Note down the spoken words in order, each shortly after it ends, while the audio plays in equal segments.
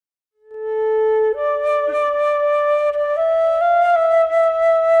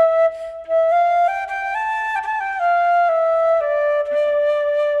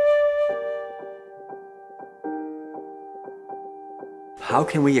how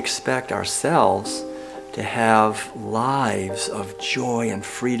can we expect ourselves to have lives of joy and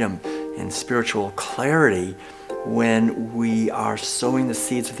freedom and spiritual clarity when we are sowing the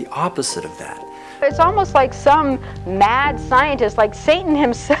seeds of the opposite of that? It's almost like some mad scientist, like Satan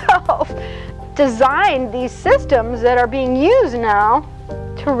himself, designed these systems that are being used now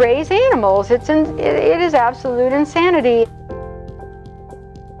to raise animals. It is absolute insanity.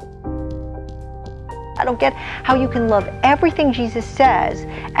 I don't get how you can love everything Jesus says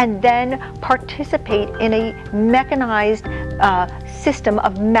and then participate in a mechanized system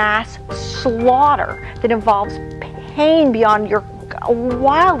of mass slaughter that involves pain beyond your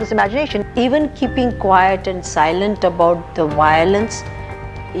wildest imagination. Even keeping quiet and silent about the violence,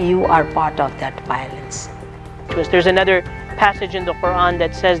 you are part of that violence. There's another passage in the Quran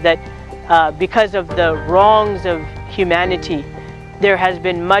that says that because of the wrongs of humanity, there has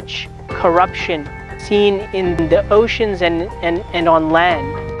been much corruption seen in the oceans and on land.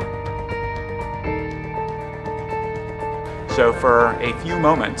 So for a few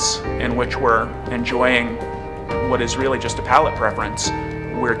moments in which we're enjoying what is really just a palate preference,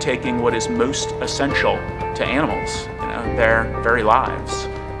 we're taking what is most essential to animals, their very lives.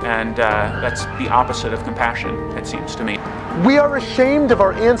 And that's the opposite of compassion, it seems to me. We are ashamed of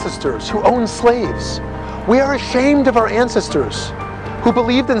our ancestors who owned slaves. We are ashamed of our ancestors who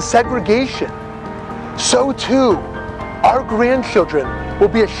believed in segregation. So too, our grandchildren will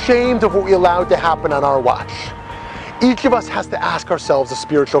be ashamed of what we allowed to happen on our watch. Each of us has to ask ourselves a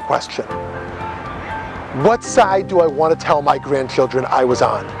spiritual question. What side do I want to tell my grandchildren I was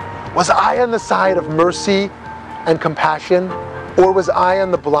on? Was I on the side of mercy and compassion, or was I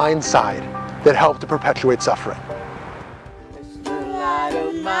on the blind side that helped to perpetuate suffering? It's the light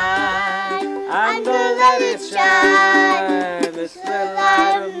of mine, I'm gonna let it shine.